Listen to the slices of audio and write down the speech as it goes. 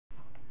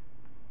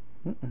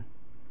Mm-mm.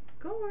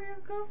 Go,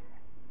 Oreo, go.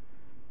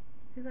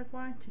 He's like,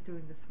 why aren't you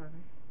doing this for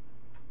me?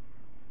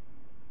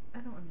 I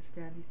don't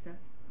understand, he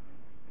says.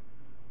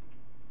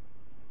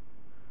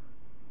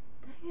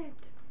 Dang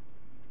it.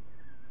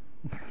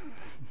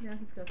 Now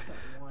he's got to start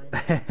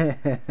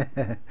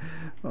whining.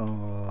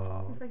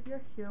 Oh. He's like,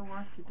 you're here, why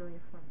aren't you doing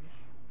it for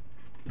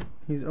me?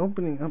 He's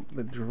opening up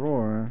the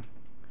drawer.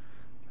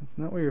 That's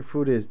not where your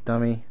food is,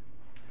 dummy.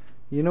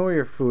 You know where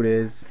your food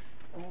is.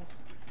 Oh.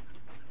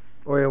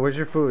 Oreo, where's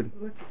your food?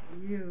 Look at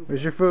you.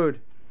 Where's your food?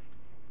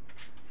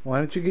 Why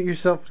don't you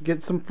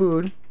get some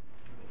food?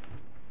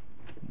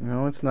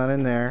 No, it's not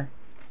in there.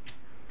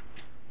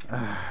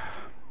 Oh,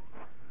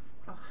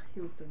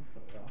 he was doing so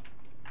well.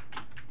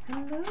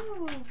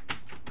 Hello.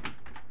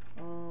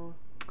 Oh.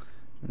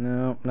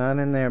 No, not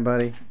in there,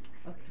 buddy.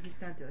 Okay, he's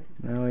not doing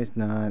it. No, he's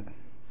not.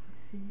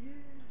 See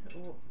it?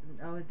 Oh,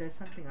 oh, there's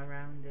something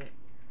around it.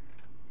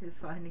 He's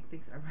finding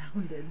things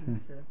around it.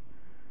 So.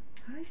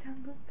 Hi,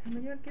 Tango. Tango,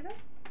 you want to get up?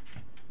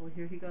 Oh,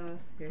 here he goes.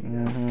 Here he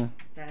goes.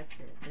 That's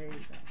it. There you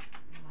go.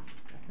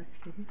 That's like,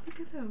 see, look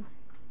at him.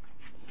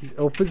 He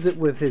opens it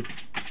with his...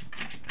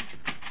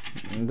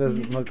 It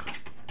doesn't look...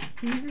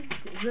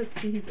 Look,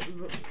 see,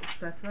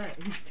 that's right.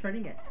 He's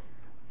turning it.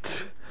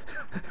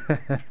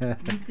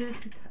 You did it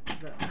too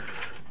tight.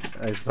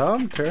 I saw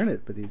him turn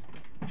it, but he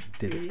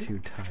did it too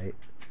tight.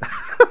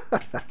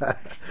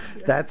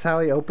 That's how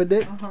he opened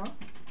it? Uh-huh.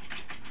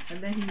 And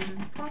then he uses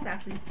his paws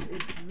after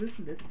it's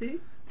loosened it, see?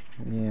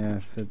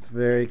 Yes, it's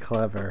very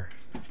clever.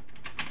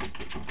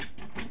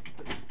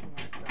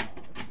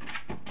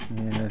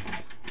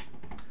 Yes.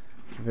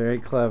 Very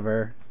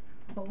clever.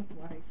 Oh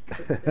my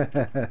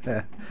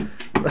goodness.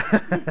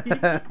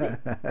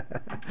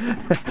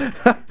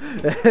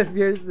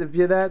 if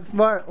you're that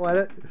smart,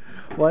 why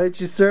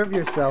don't you serve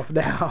yourself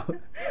now?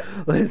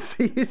 Let's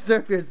see you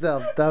serve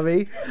yourself,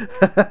 dummy.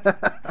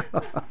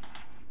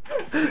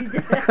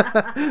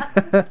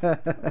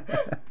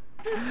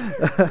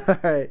 All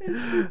right.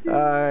 Here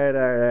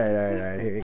you go.